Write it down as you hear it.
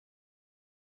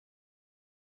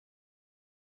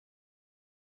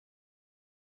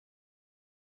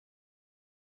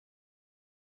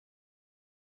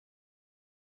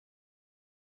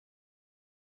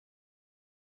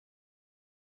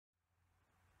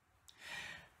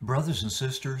Brothers and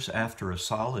sisters, after a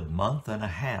solid month and a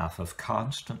half of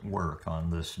constant work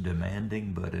on this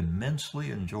demanding but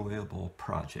immensely enjoyable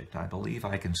project, I believe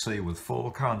I can say with full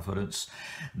confidence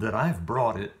that I've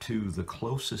brought it to the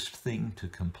closest thing to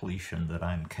completion that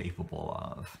I'm capable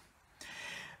of.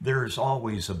 There's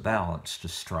always a balance to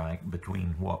strike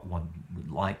between what one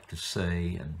would like to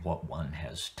say and what one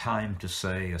has time to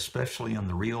say, especially in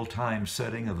the real-time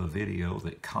setting of a video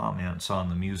that comments on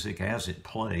the music as it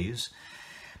plays.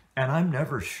 And I'm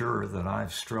never sure that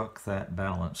I've struck that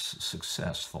balance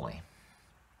successfully.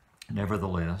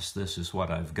 Nevertheless, this is what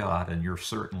I've got, and you're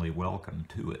certainly welcome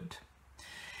to it.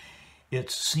 It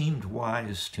seemed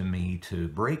wise to me to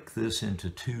break this into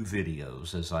two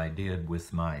videos, as I did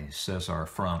with my César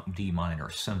Franck D minor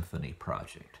symphony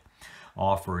project,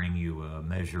 offering you a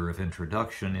measure of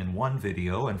introduction in one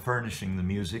video and furnishing the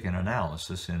music and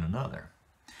analysis in another.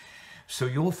 So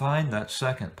you'll find that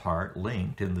second part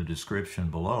linked in the description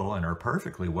below and are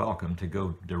perfectly welcome to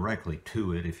go directly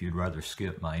to it if you'd rather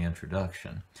skip my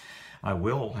introduction. I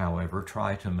will, however,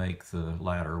 try to make the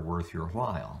latter worth your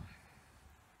while.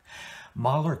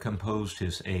 Mahler composed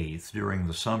his Eighth during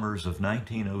the summers of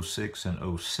 1906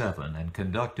 and 07 and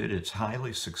conducted its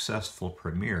highly successful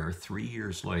premiere 3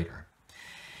 years later.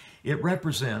 It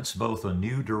represents both a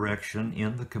new direction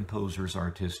in the composer's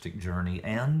artistic journey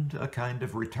and a kind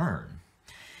of return.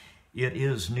 It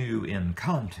is new in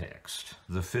context.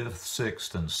 The Fifth,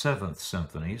 Sixth, and Seventh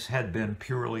Symphonies had been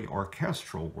purely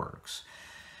orchestral works,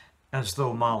 as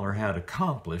though Mahler had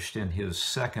accomplished in his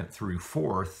Second through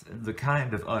Fourth the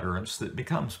kind of utterance that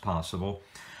becomes possible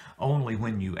only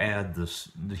when you add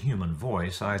the human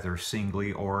voice, either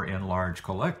singly or in large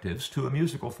collectives, to a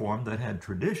musical form that had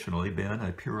traditionally been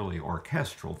a purely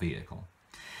orchestral vehicle.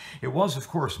 It was, of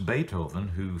course, Beethoven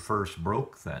who first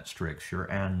broke that stricture,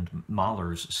 and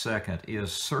Mahler's Second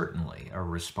is certainly a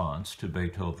response to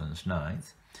Beethoven's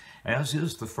Ninth, as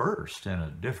is the First in a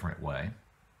different way.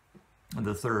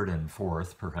 The Third and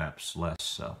Fourth perhaps less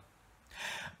so.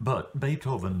 But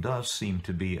Beethoven does seem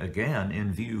to be again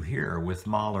in view here, with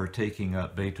Mahler taking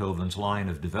up Beethoven's line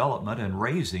of development and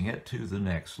raising it to the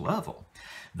next level.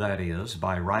 That is,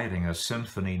 by writing a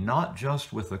symphony not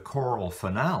just with a choral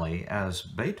finale, as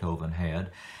Beethoven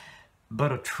had,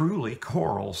 but a truly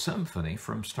choral symphony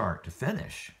from start to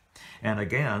finish. And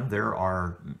again, there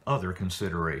are other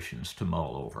considerations to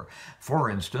mull over. For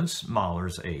instance,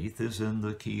 Mahler's Eighth is in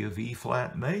the key of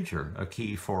E-flat major, a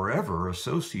key forever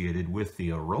associated with the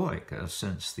Eroica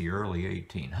since the early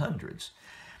 1800s.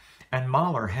 And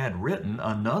Mahler had written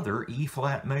another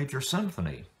E-flat major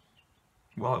symphony.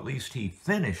 Well, at least he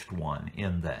finished one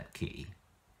in that key.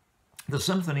 The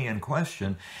symphony in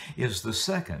question is the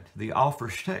second, the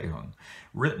Auferstehung,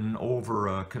 written over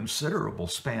a considerable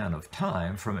span of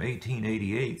time from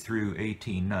 1888 through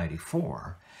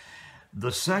 1894.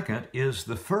 The second is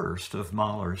the first of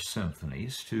Mahler's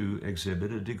symphonies to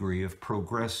exhibit a degree of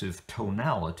progressive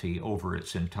tonality over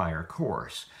its entire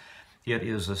course. It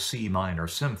is a C minor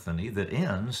symphony that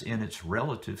ends in its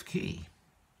relative key.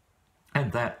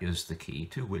 And that is the key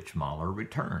to which Mahler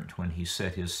returned when he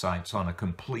set his sights on a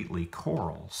completely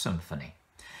choral symphony.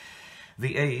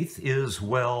 The Eighth is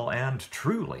well and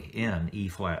truly in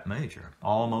E-flat major,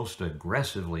 almost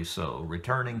aggressively so,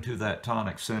 returning to that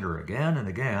tonic center again and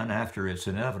again after its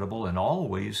inevitable and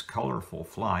always colorful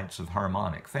flights of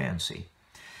harmonic fancy.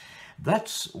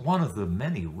 That's one of the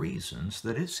many reasons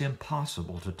that it's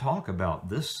impossible to talk about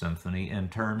this symphony in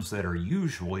terms that are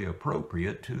usually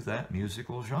appropriate to that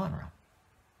musical genre.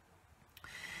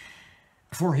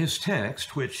 For his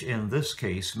text, which in this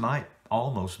case might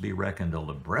almost be reckoned a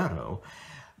libretto,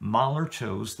 Mahler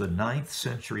chose the 9th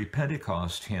century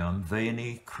Pentecost hymn,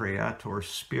 Veni Creator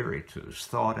Spiritus,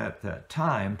 thought at that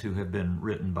time to have been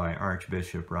written by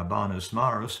Archbishop Rabanus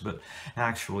Maurus, but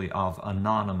actually of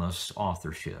anonymous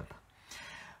authorship.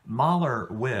 Mahler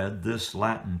wed this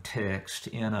Latin text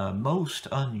in a most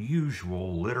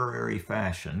unusual literary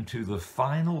fashion to the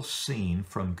final scene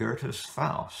from Goethe's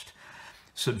Faust,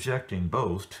 subjecting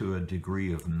both to a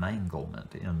degree of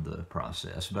manglement in the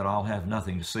process, but I'll have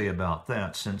nothing to say about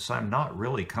that since I'm not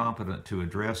really competent to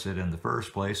address it in the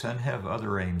first place and have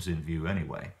other aims in view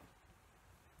anyway.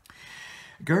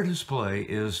 Goethe's play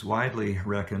is widely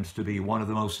reckoned to be one of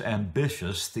the most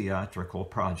ambitious theatrical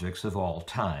projects of all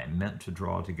time, meant to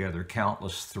draw together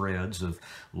countless threads of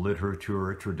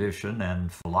literature, tradition,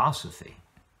 and philosophy.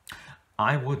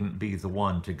 I wouldn't be the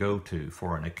one to go to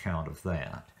for an account of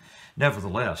that.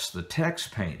 Nevertheless, the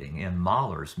text painting in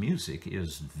Mahler's music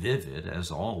is vivid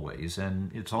as always,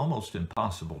 and it's almost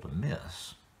impossible to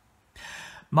miss.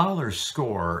 Mahler's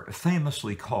score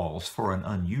famously calls for an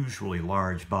unusually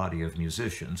large body of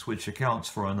musicians, which accounts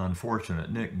for an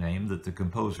unfortunate nickname that the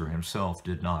composer himself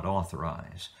did not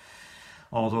authorize.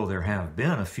 Although there have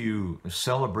been a few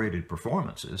celebrated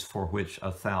performances for which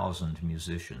 1,000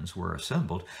 musicians were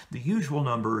assembled, the usual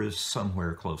number is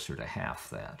somewhere closer to half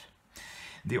that.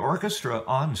 The orchestra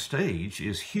on stage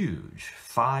is huge: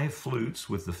 5 flutes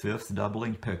with the 5th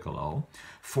doubling piccolo,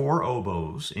 4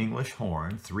 oboes, English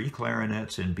horn, 3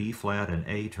 clarinets in B-flat and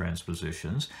A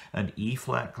transpositions, an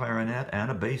E-flat clarinet and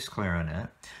a bass clarinet,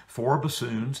 4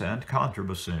 bassoons and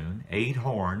contrabassoon, 8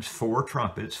 horns, 4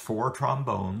 trumpets, 4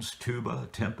 trombones, tuba,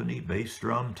 timpani, bass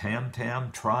drum,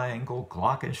 tam-tam, triangle,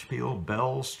 glockenspiel,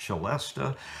 bells,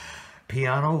 celesta,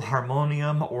 piano,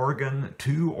 harmonium, organ,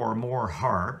 2 or more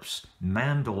harps,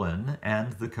 mandolin,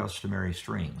 and the customary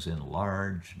strings in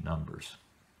large numbers.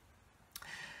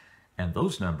 And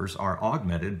those numbers are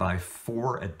augmented by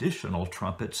 4 additional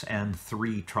trumpets and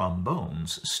 3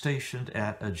 trombones stationed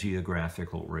at a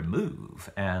geographical remove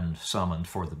and summoned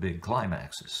for the big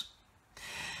climaxes.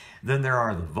 Then there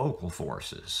are the vocal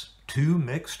forces: 2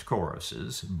 mixed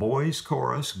choruses, boys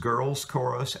chorus, girls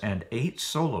chorus, and 8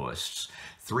 soloists,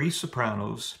 3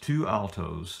 sopranos, 2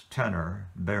 altos, tenor,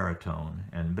 baritone,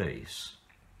 and bass.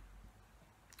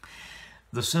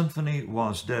 The symphony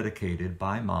was dedicated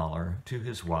by Mahler to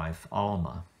his wife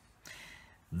Alma.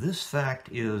 This fact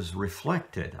is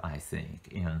reflected, I think,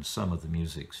 in some of the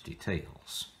music's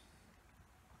details.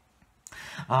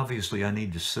 Obviously, I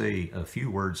need to say a few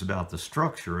words about the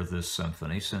structure of this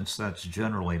symphony, since that's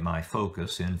generally my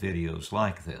focus in videos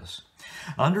like this.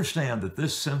 Understand that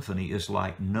this symphony is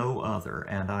like no other,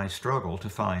 and I struggle to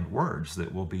find words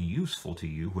that will be useful to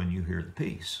you when you hear the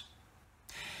piece.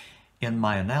 In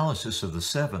my analysis of the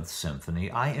 7th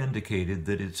Symphony, I indicated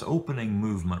that its opening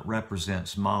movement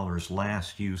represents Mahler's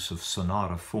last use of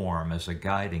sonata form as a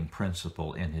guiding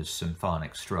principle in his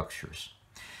symphonic structures.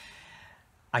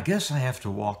 I guess I have to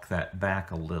walk that back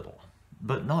a little,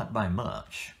 but not by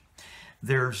much.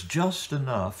 There's just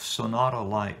enough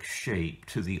sonata-like shape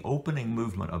to the opening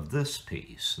movement of this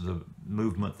piece, the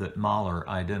movement that Mahler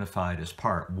identified as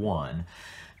Part 1,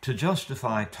 to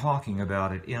justify talking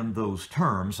about it in those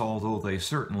terms, although they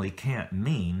certainly can't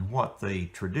mean what they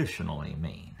traditionally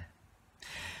mean.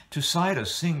 To cite a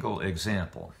single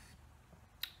example,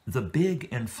 the big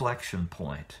inflection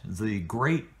point, the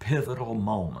great pivotal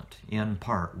moment in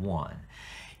Part 1,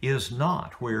 is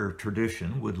not where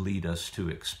tradition would lead us to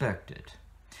expect it.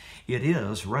 It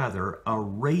is, rather, a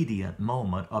radiant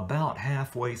moment about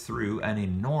halfway through an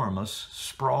enormous,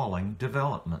 sprawling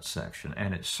development section,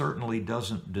 and it certainly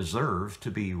doesn't deserve to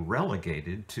be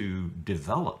relegated to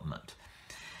development.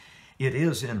 It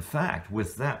is, in fact,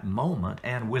 with that moment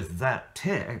and with that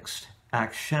text,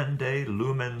 accende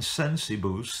lumen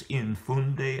sensibus in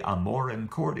funde amorem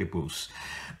cordibus,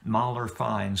 Mahler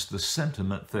finds the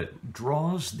sentiment that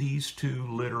draws these 2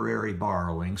 literary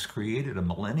borrowings, created a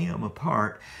millennium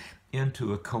apart,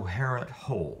 into a coherent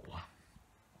whole.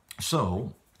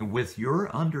 So, with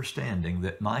your understanding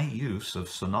that my use of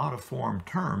sonata form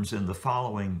terms in the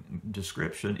following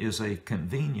description is a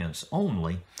convenience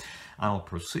only, I'll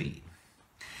proceed.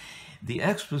 The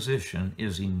exposition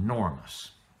is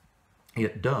enormous.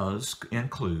 It does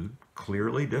include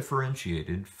clearly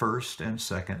differentiated first and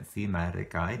second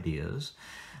thematic ideas.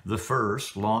 The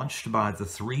first, launched by the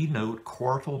 3-note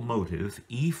quartal motive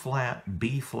E-flat,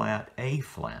 B-flat,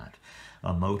 A-flat,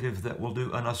 a motive that will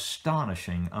do an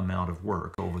astonishing amount of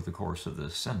work over the course of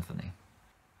this symphony.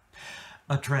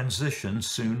 A transition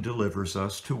soon delivers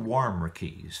us to warmer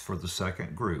keys for the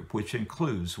second group, which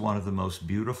includes one of the most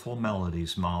beautiful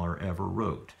melodies Mahler ever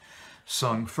wrote,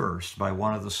 sung first by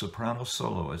one of the soprano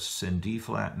soloists in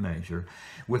D-flat major,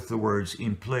 with the words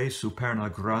 "Imple superna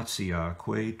gratia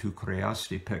quae tu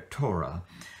creasti pectora,"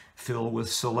 fill with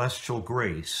celestial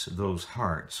grace those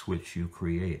hearts which you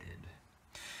created.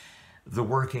 The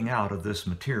working out of this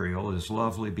material is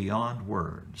lovely beyond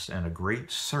words, and a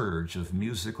great surge of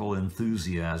musical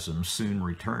enthusiasm soon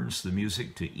returns the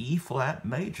music to E-flat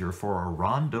major for a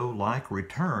rondo-like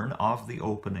return of the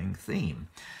opening theme,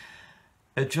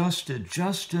 adjusted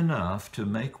just enough to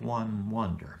make one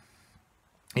wonder.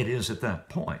 It is at that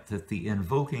point that the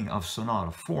invoking of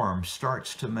sonata form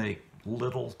starts to make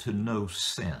little to no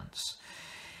sense.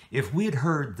 If we had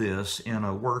heard this in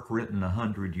a work written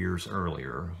 100 years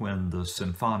earlier, when the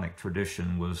symphonic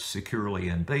tradition was securely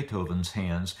in Beethoven's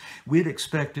hands, we'd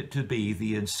expect it to be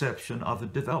the inception of a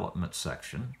development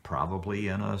section, probably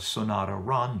in a sonata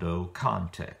rondo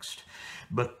context.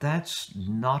 But that's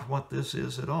not what this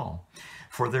is at all,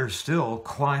 for there's still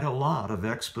quite a lot of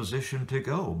exposition to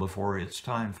go before it's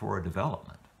time for a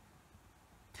development.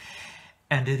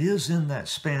 And it is in that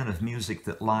span of music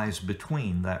that lies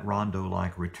between that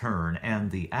rondo-like return and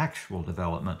the actual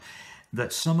development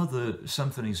that some of the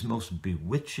symphony's most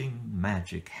bewitching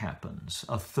magic happens.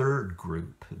 A third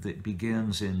group that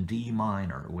begins in D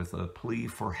minor with a plea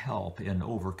for help in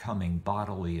overcoming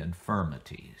bodily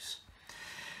infirmities.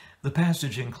 The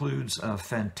passage includes a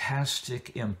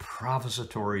fantastic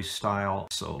improvisatory style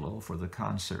solo for the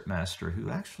concertmaster, who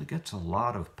actually gets a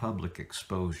lot of public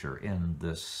exposure in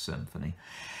this symphony.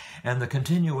 And the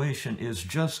continuation is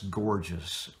just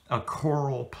gorgeous, a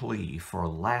choral plea for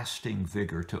lasting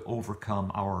vigor to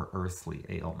overcome our earthly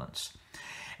ailments.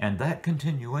 And that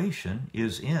continuation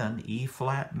is in E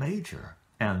flat major,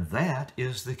 and that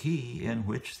is the key in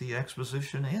which the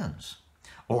exposition ends,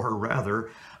 or rather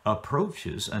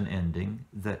approaches an ending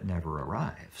that never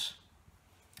arrives.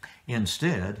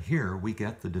 Instead, here we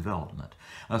get the development,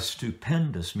 a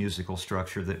stupendous musical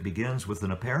structure that begins with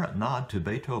an apparent nod to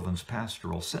Beethoven's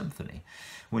Pastoral Symphony.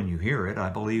 When you hear it, I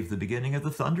believe the beginning of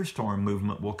the Thunderstorm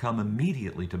movement will come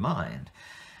immediately to mind.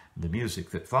 The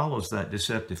music that follows that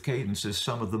deceptive cadence is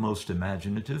some of the most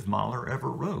imaginative Mahler ever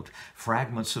wrote.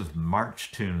 Fragments of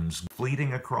march tunes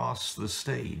fleeting across the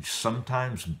stage,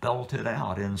 sometimes belted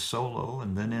out in solo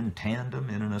and then in tandem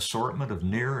in an assortment of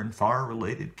near and far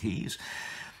related keys,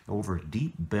 over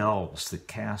deep bells that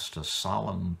cast a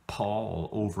solemn pall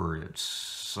over its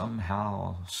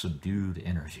somehow subdued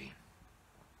energy.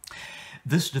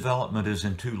 This development is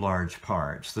in two large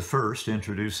parts. The first,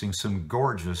 introducing some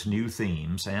gorgeous new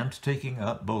themes and taking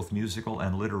up both musical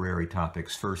and literary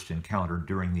topics first encountered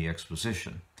during the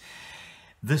exposition.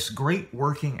 This great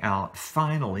working out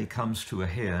finally comes to a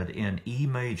head in E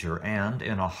major, and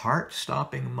in a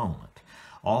heart-stopping moment,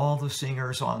 all the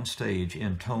singers on stage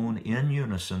intone in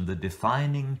unison the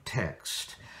defining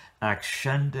text,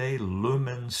 Accende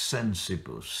lumen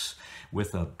sensibus,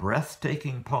 with a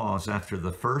breathtaking pause after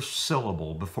the first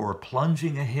syllable before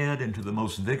plunging ahead into the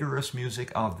most vigorous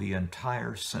music of the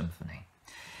entire symphony.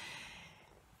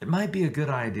 It might be a good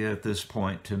idea at this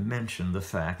point to mention the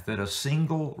fact that a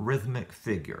single rhythmic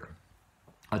figure,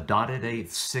 a dotted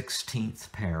eighth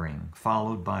 16th pairing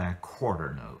followed by a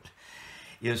quarter note,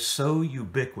 is so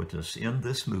ubiquitous in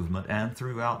this movement and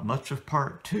throughout much of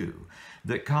Part 2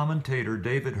 that commentator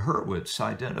David Hurwitz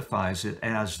identifies it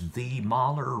as the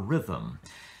Mahler rhythm.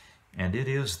 And it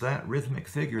is that rhythmic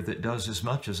figure that does as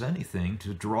much as anything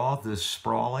to draw this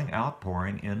sprawling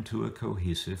outpouring into a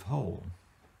cohesive whole.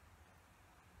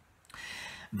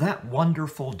 That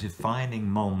wonderful defining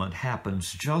moment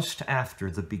happens just after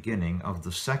the beginning of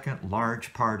the second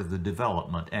large part of the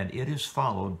development, and it is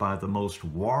followed by the most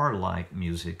warlike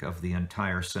music of the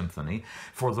entire symphony,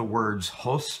 for the words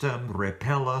 "Hostem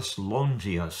repellas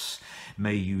longius,"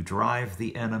 may you drive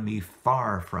the enemy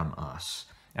far from us,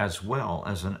 as well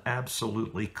as an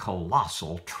absolutely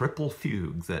colossal triple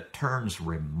fugue that turns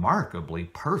remarkably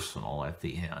personal at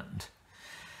the end.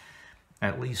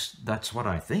 At least that's what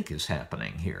I think is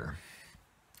happening here.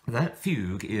 That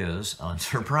fugue is,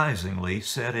 unsurprisingly,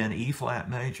 set in E flat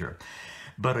major,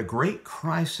 but a great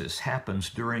crisis happens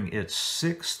during its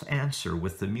sixth answer,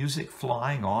 with the music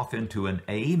flying off into an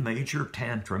A major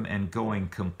tantrum and going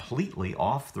completely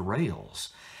off the rails.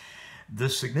 The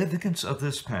significance of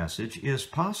this passage is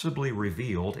possibly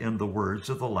revealed in the words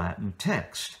of the Latin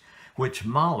text, which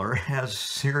Mahler has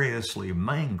seriously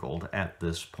mangled at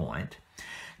this point.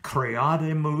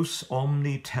 Creademus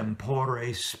omni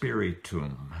tempore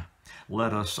spiritum.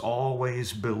 Let us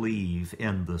always believe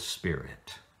in the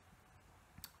Spirit.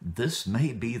 This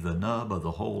may be the nub of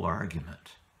the whole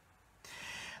argument.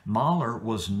 Mahler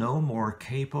was no more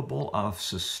capable of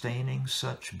sustaining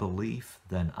such belief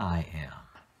than I am.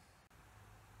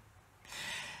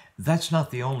 That's not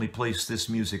the only place this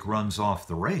music runs off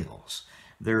the rails.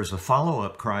 There's a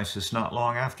follow-up crisis not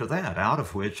long after that, out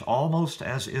of which, almost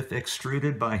as if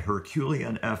extruded by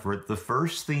Herculean effort, the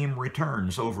first theme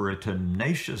returns over a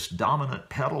tenacious dominant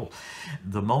pedal.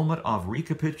 The moment of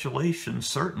recapitulation,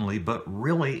 certainly, but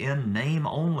really in name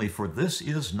only, for this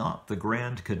is not the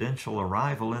grand cadential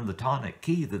arrival in the tonic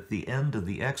key that the end of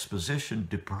the exposition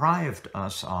deprived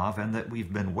us of and that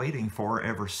we've been waiting for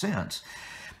ever since.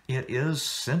 It is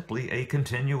simply a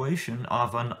continuation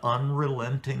of an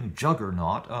unrelenting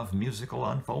juggernaut of musical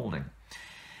unfolding.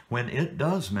 When it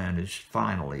does manage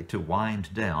finally to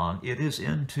wind down, it is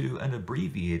into an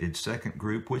abbreviated second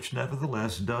group, which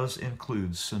nevertheless does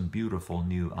include some beautiful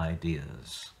new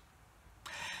ideas.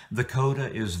 The coda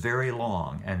is very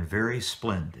long and very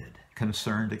splendid,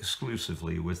 concerned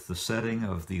exclusively with the setting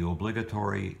of the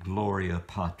obligatory Gloria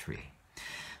Patri.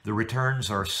 The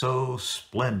returns are so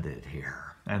splendid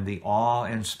here, and the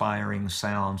awe-inspiring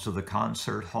sounds of the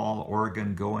concert hall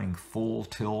organ going full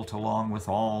tilt along with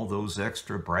all those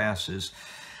extra brasses,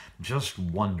 just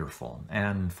wonderful.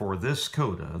 And for this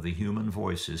coda, the human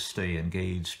voices stay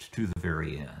engaged to the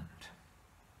very end.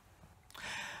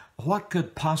 What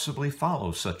could possibly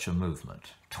follow such a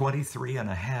movement?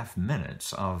 23.5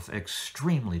 minutes of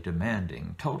extremely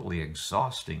demanding, totally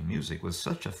exhausting music with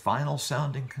such a final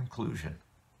sounding conclusion.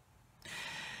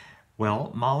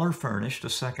 Well, Mahler furnished a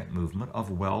second movement of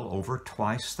well over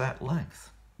twice that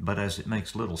length. But as it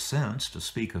makes little sense to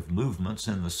speak of movements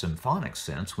in the symphonic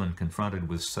sense when confronted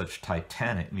with such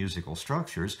titanic musical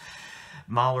structures,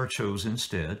 Mahler chose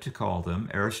instead to call them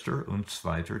Erster und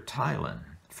Zweiter Teilen,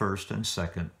 first and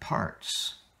second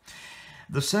parts.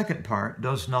 The second part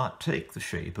does not take the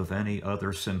shape of any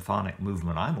other symphonic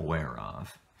movement I'm aware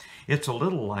of. It's a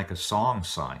little like a song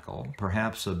cycle,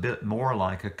 perhaps a bit more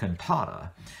like a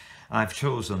cantata. I've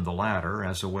chosen the latter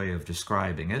as a way of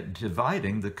describing it,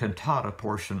 dividing the cantata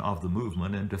portion of the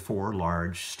movement into 4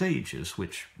 large stages,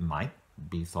 which might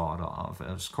be thought of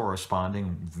as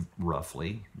corresponding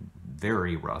roughly,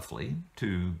 very roughly,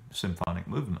 to symphonic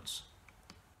movements.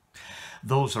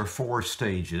 Those are 4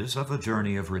 stages of a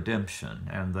journey of redemption,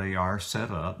 and they are set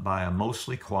up by a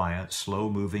mostly quiet,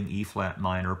 slow-moving E-flat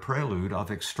minor prelude of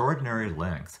extraordinary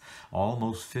length,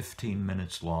 almost 15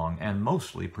 minutes long, and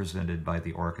mostly presented by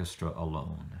the orchestra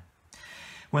alone.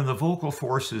 When the vocal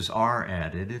forces are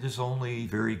added, it is only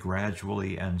very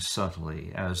gradually and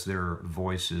subtly, as their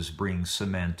voices bring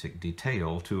semantic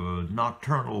detail to a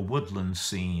nocturnal woodland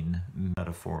scene,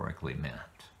 metaphorically meant.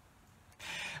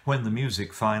 When the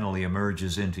music finally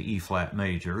emerges into E-flat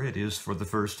major, it is for the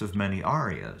first of many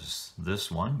arias, this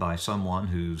one by someone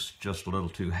who's just a little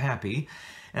too happy,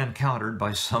 and countered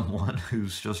by someone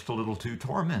who's just a little too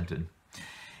tormented.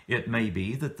 It may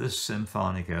be that this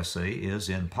symphonic essay is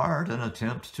in part an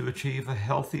attempt to achieve a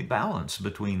healthy balance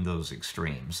between those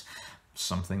extremes,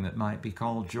 something that might be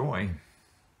called joy.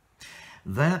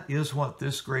 That is what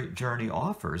this great journey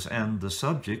offers, and the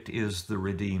subject is the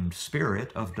redeemed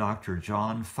spirit of Dr.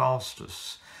 John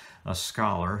Faustus, a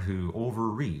scholar who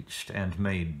overreached and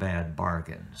made bad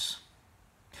bargains.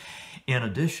 In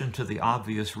addition to the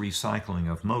obvious recycling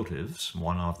of motives,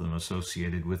 one of them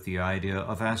associated with the idea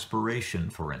of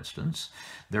aspiration, for instance,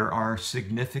 there are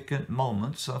significant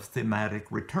moments of thematic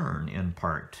return in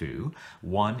Part 2,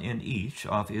 one in each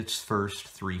of its first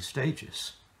 3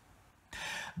 stages.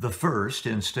 The first,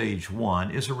 in Stage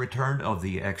 1, is a return of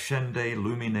the Accende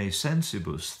Lumine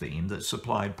Sensibus theme that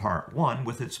supplied Part 1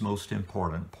 with its most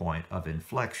important point of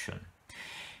inflection.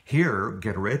 Here,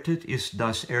 gerettet ist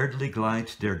das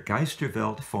Erdligleit der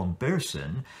Geisterwelt von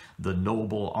Bersen, the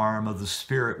noble arm of the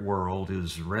spirit world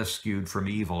is rescued from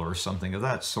evil, or something of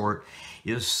that sort,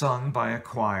 is sung by a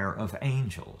choir of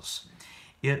angels.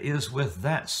 It is with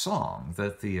that song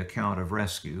that the account of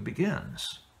rescue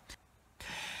begins.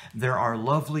 There are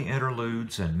lovely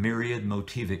interludes and myriad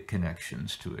motivic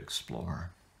connections to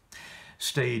explore.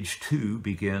 Stage 2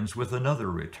 begins with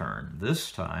another return,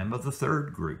 this time of the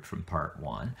third group from Part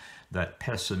 1, that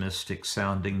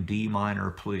pessimistic-sounding D minor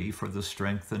plea for the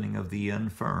strengthening of the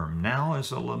infirm, now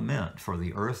as a lament for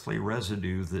the earthly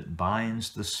residue that binds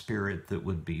the spirit that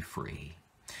would be free.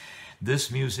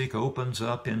 This music opens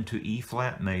up into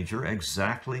E-flat major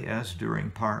exactly as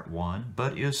during Part 1,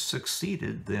 but is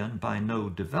succeeded then by no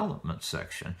development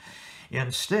section.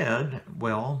 Instead,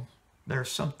 well,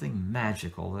 there's something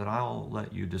magical that I'll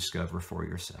let you discover for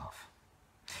yourself.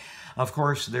 Of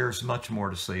course, there's much more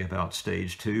to say about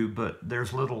Stage 2, but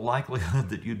there's little likelihood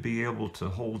that you'd be able to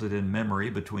hold it in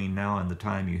memory between now and the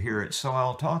time you hear it, so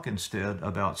I'll talk instead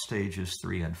about Stages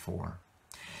 3 and 4.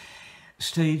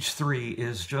 Stage 3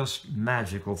 is just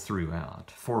magical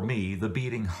throughout. For me, the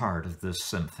beating heart of this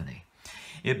symphony.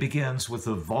 It begins with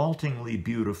a vaultingly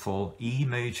beautiful E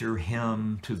major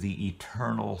hymn to the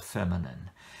eternal feminine,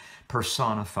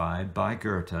 personified by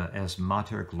Goethe as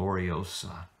Mater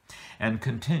Gloriosa, and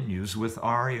continues with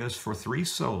arias for 3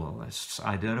 soloists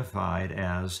identified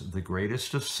as the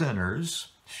greatest of sinners,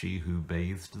 she who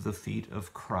bathed the feet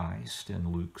of Christ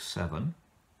in Luke 7,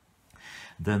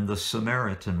 then the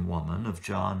Samaritan woman of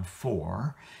John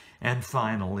 4, and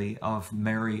finally of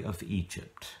Mary of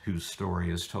Egypt, whose story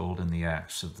is told in the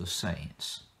Acts of the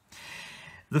Saints.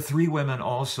 The 3 women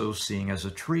also sing as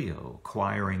a trio,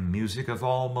 choiring music of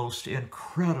almost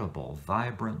incredible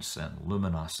vibrance and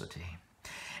luminosity.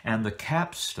 And the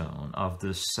capstone of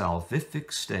this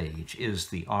salvific stage is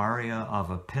the aria of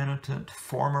a penitent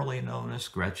formerly known as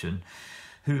Gretchen,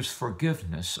 whose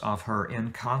forgiveness of her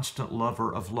inconstant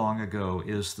lover of long ago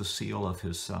is the seal of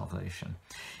his salvation.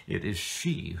 It is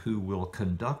she who will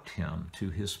conduct him to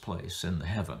his place in the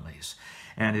heavenlies,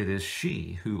 and it is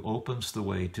she who opens the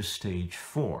way to stage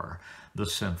 4, the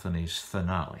symphony's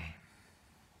finale.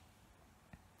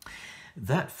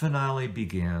 That finale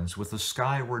begins with a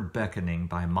skyward beckoning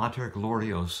by Mater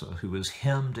Gloriosa, who is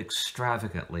hymned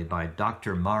extravagantly by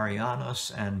Dr. Marianus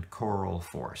and choral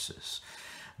forces.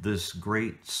 This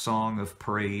great song of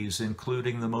praise,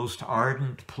 including the most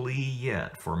ardent plea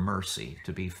yet for mercy,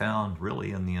 to be found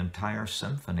really in the entire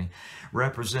symphony,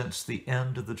 represents the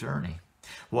end of the journey.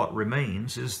 What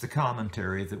remains is the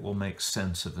commentary that will make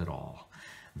sense of it all.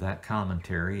 That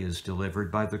commentary is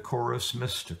delivered by the Chorus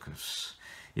Mysticus.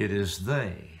 It is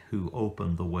they who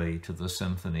open the way to the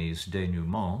symphony's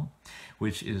denouement,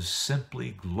 which is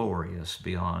simply glorious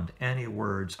beyond any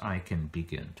words I can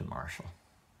begin to marshal.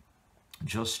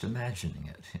 Just imagining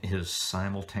it is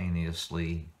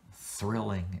simultaneously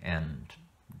thrilling and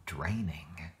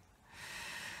draining.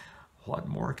 What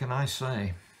more can I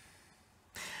say?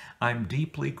 I'm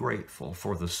deeply grateful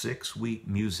for the 6-week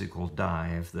musical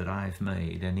dive that I've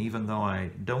made, and even though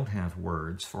I don't have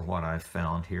words for what I've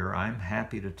found here, I'm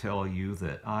happy to tell you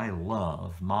that I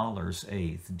love Mahler's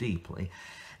 8th deeply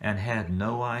and had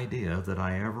no idea that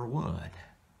I ever would.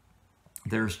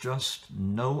 There's just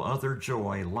no other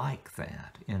joy like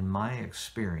that in my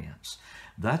experience.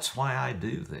 That's why I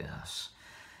do this,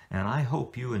 and I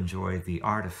hope you enjoy the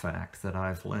artifact that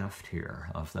I've left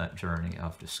here of that journey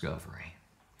of discovery.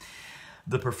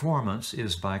 The performance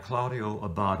is by Claudio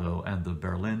Abbado and the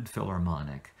Berlin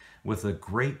Philharmonic, with a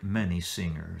great many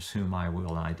singers whom I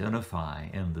will identify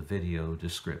in the video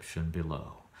description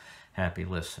below. Happy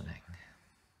listening.